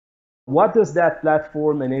What does that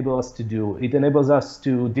platform enable us to do? It enables us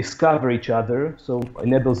to discover each other. So it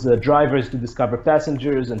enables drivers to discover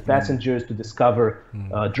passengers and passengers to discover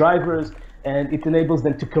drivers. And it enables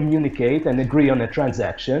them to communicate and agree on a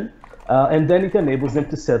transaction. And then it enables them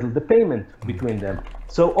to settle the payment between them.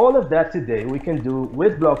 So all of that today we can do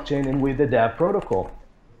with blockchain and with the DAV protocol.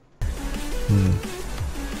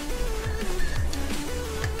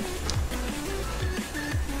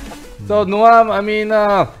 So Noam, I mean,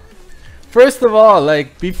 first of all,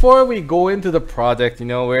 like before we go into the project, you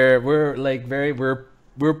know, we're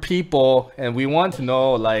people, and we want to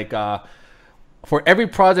know, like, for every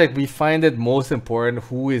project, we find it most important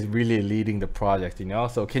who is really leading the project, you know.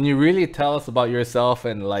 So can you really tell us about yourself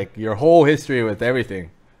and like your whole history with everything?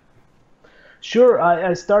 Sure.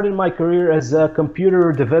 I started my career as a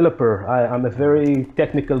computer developer. I'm a very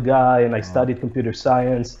technical guy, and I studied computer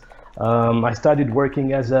science. I started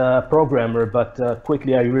working as a programmer, but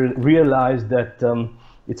quickly I realized that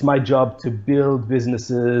it's my job to build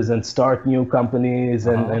businesses and start new companies,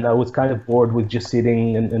 and I was kind of bored with just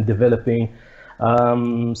sitting and developing.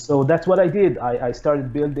 So that's what I did. I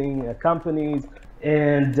started building companies,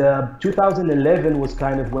 and 2011 was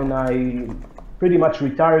kind of when I pretty much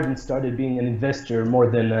retired and started being an investor more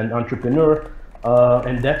than an entrepreneur,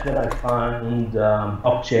 and that's when I found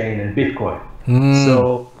blockchain and Bitcoin.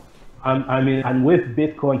 So I'm with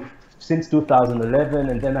Bitcoin since 2011,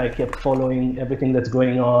 and then I kept following everything that's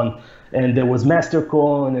going on. And there was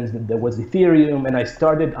Mastercoin, and there was Ethereum, and I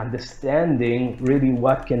started understanding really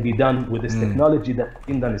what can be done with this technology that I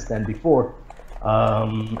didn't understand before.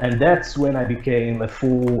 And that's when I became a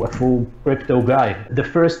full crypto guy. The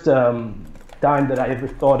first time that I ever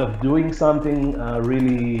thought of doing something,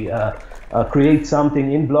 create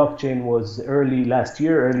something in blockchain was early last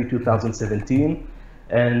year, early 2017.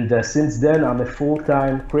 And since then, I'm a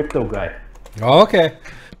full-time crypto guy. Okay.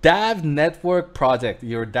 DAV network project,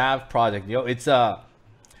 your DAV project, you know,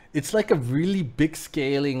 it's like a really big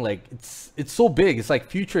scaling, like it's so big, it's like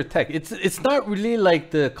future tech. It's not really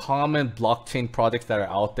like the common blockchain projects that are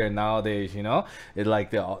out there nowadays, you know. It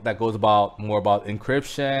like that goes about more about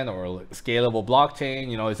encryption or like scalable blockchain,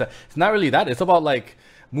 you know. It's not really that. It's about like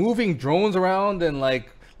moving drones around and like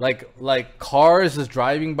cars just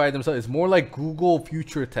driving by themselves. It's more like Google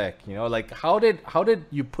future tech, you know. Like how did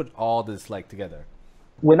you put all this like together?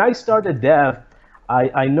 When I started DAV,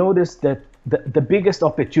 I noticed that the biggest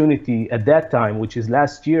opportunity at that time, which is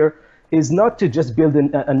last year, is not to just build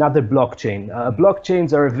another blockchain.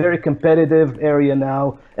 Blockchains are a very competitive area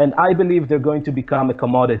now, and I believe they're going to become a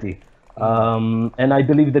commodity. And I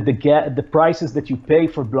believe that the prices that you pay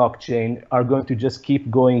for blockchain are going to just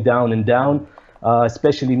keep going down and down.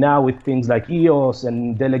 Especially now with things like EOS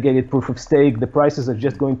and delegated proof of stake, the prices are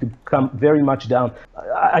just going to come very much down.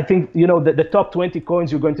 I think, you know, the top 20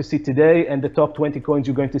 coins you're going to see today and the top 20 coins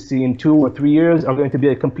you're going to see in 2 or 3 years are going to be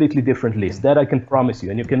a completely different list. That I can promise you,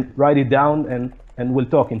 and you can write it down, and we'll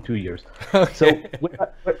talk in 2 years. Okay. So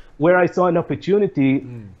where I saw an opportunity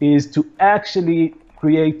is to actually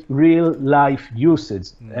create real life usage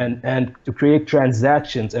and to create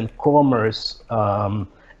transactions and commerce.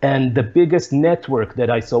 And the biggest network that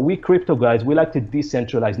I saw, we crypto guys, we like to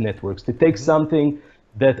decentralize networks, to take something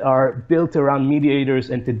that are built around mediators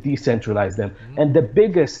and to decentralize them. And the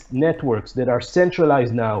biggest networks that are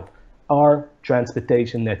centralized now are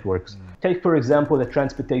transportation networks. Take, for example, a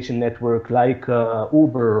transportation network like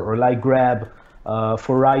Uber or like Grab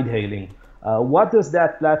for ride hailing. What does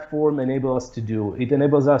that platform enable us to do? It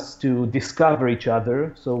enables us to discover each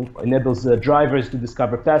other. So it enables drivers to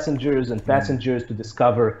discover passengers and passengers to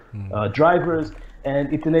discover drivers.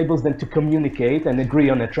 And it enables them to communicate and agree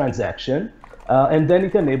on a transaction. And then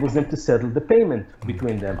it enables them to settle the payment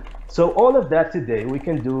between them. So all of that today we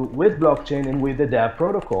can do with blockchain and with the DAV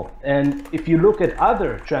protocol. And if you look at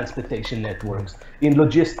other transportation networks in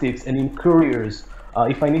logistics and in couriers,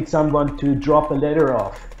 if I need someone to drop a letter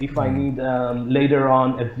off, if I need later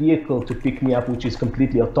on a vehicle to pick me up, which is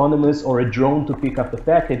completely autonomous, or a drone to pick up the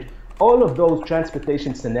package, all of those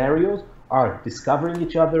transportation scenarios are discovering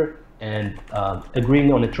each other and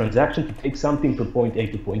agreeing on a transaction to take something from point A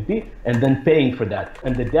to point B, and then paying for that.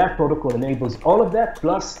 And the DAV protocol enables all of that,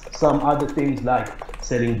 plus some other things like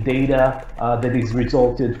selling data that is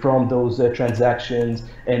resulted from those transactions,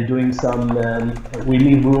 and doing some, we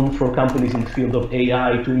leave room for companies in the field of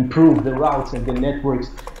AI to improve the routes and the networks.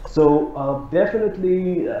 So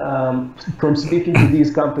definitely from speaking to these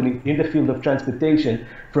companies in the field of transportation,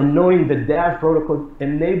 from knowing the DAV protocol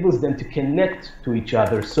enables them to connect to each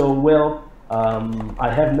other so well,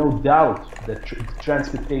 I have no doubt that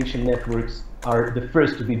transportation networks are the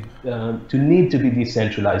first to need to be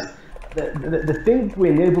decentralized. the thing we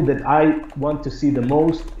enable that I want to see the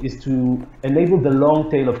most is to enable the long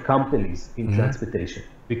tail of companies in transportation.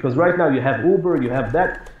 Because right now you have Uber, you have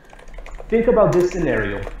that. Think about this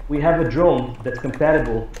scenario. We have a drone that's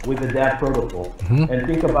compatible with the DAV protocol. And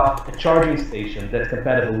think about a charging station that's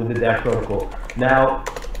compatible with the DAV protocol. Now,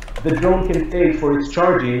 the drone can pay for its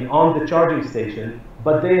charging on the charging station,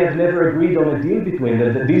 but they have never agreed on a deal between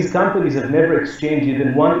them. These companies have never exchanged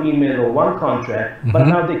even one email or one contract, but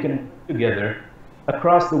now they can work together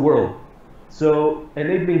across the world. So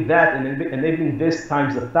enabling that and enabling this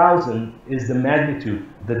times 1,000 is the magnitude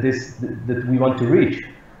that we want to reach.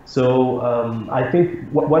 So I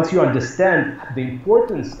think once you understand the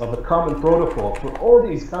importance of a common protocol for all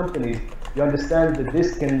these companies, you understand that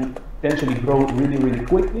this can potentially grow really, really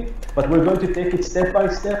quickly. But we're going to take it step by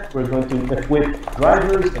step. We're going to equip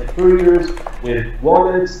drivers and couriers with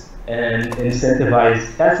wallets and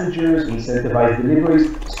incentivize passengers, incentivize deliveries.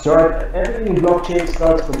 Everything in blockchain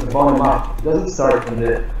starts from the bottom up. It doesn't start from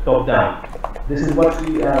the top down. This is what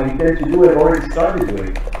we intend to do and already started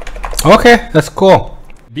doing. Okay, that's cool.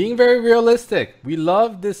 Being very realistic, we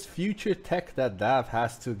love this future tech that DAV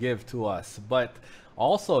has to give to us, but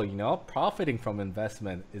also, you know, profiting from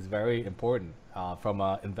investment is very important from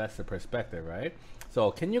an investor perspective, right?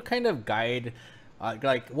 So can you kind of guide,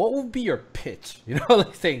 like, what would be your pitch? You know,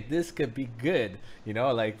 like saying this could be good, you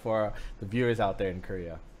know, like for the viewers out there in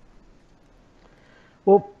Korea.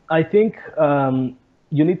 Well, I think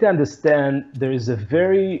you need to understand there is a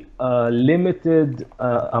very limited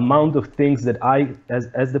amount of things that I,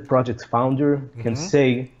 as the project's founder, can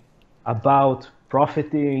say about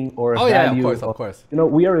profiting or value. Yeah, of course. You know,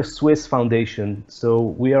 we are a Swiss foundation, so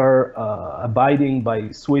we are abiding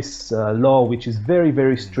by Swiss law, which is very,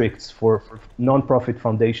 very strict for non-profit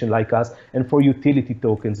foundation like us and for utility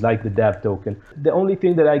tokens like the DAV token. The only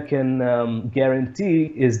thing that I can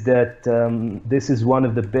guarantee is that this is one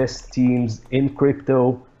of the best teams in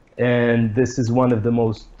crypto, and this is one of the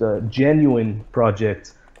most genuine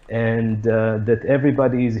projects, and that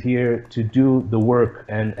everybody is here to do the work,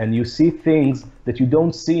 and you see things that you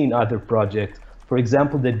don't see in other projects. For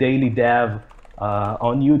example, the Daily DAV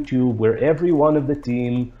on YouTube, where every one of the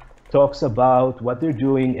team talks about what they're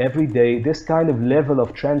doing every day. This kind of level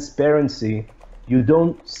of transparency you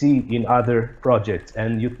don't see in other projects.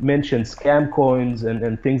 And you mentioned scam coins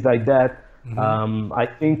and things like that. I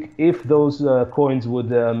think if those coins would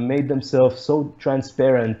make themselves so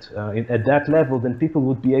transparent at that level, then people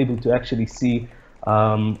would be able to actually see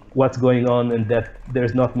what's going on and that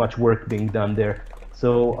there's not much work being done there.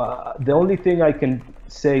 So the only thing I can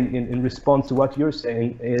say in response to what you're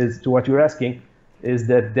saying to what you're asking, is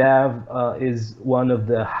that DAV is one of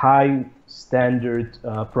the high standard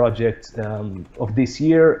projects of this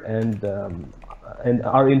year, and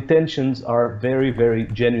our intentions are very, very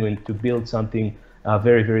genuine to build something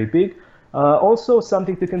very, very big. Also,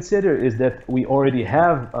 something to consider is that we already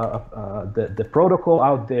have the protocol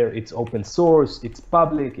out there. It's open source, it's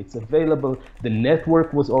public, it's available. The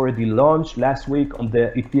network was already launched last week on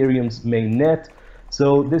the Ethereum's mainnet.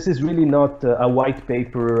 So this is really not a white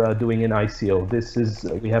paper doing an ICO. This is,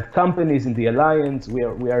 we have companies in the alliance. We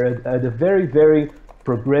are at a very, very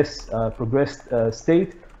progressed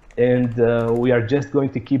state. And we are just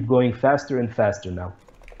going to keep going faster and faster now.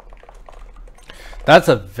 That's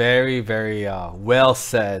a very, very well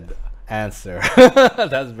said answer.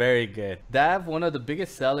 That's very good. DAV, one of the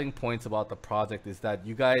biggest selling points about the project is that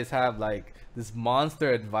you guys have like this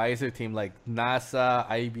monster advisor team like NASA,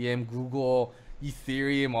 IBM, Google,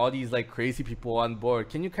 Ethereum, all these like crazy people on board.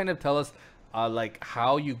 Can you kind of tell us like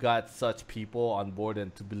how you got such people on board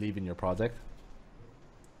and to believe in your project?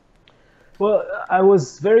 Well, I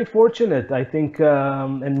was very fortunate, I think,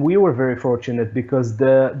 and we were very fortunate because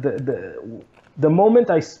the moment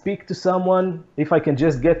I speak to someone, if I can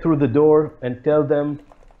just get through the door and tell them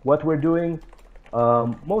what we're doing,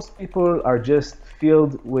 most people are just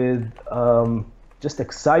filled with just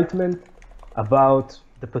excitement about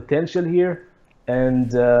the potential here,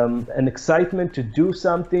 and an excitement to do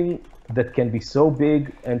something that can be so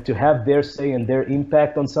big and to have their say and their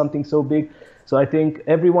impact on something so big. So I think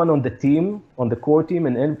everyone on the team, on the core team,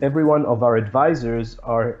 and every one of our advisors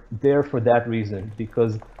are there for that reason,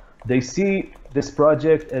 because they see this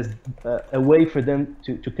project as a way for them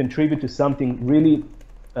to contribute to something really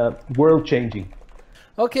world-changing.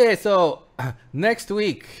 Okay, so next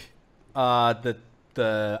week, the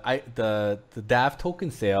DAV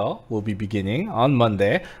token sale will be beginning on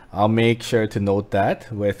Monday. I'll make sure to note that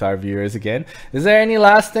with our viewers again. Is there any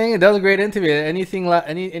last thing? That was a great interview. Anything,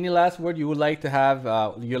 any last word you would like to have,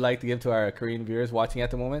 you'd like to give to our Korean viewers watching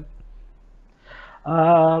at the moment?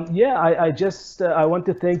 Yeah, I want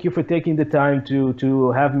to thank you for taking the time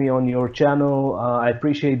to have me on your channel. I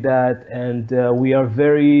appreciate that, and we are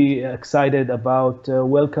very excited about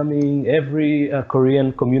welcoming every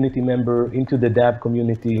Korean community member into the DAV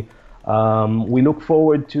community. We look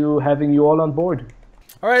forward to having you all on board.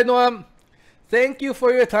 All right, Noam. Thank you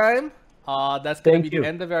for your time. That's gonna be Thank you. the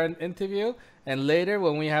end of our interview. And later,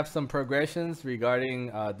 when we have some progressions regarding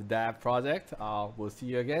the DAV project, we'll see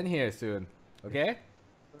you again here soon. Okay?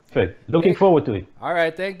 Perfect. Looking forward to it. All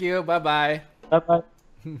right. Thank you. Bye bye. Bye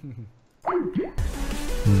bye.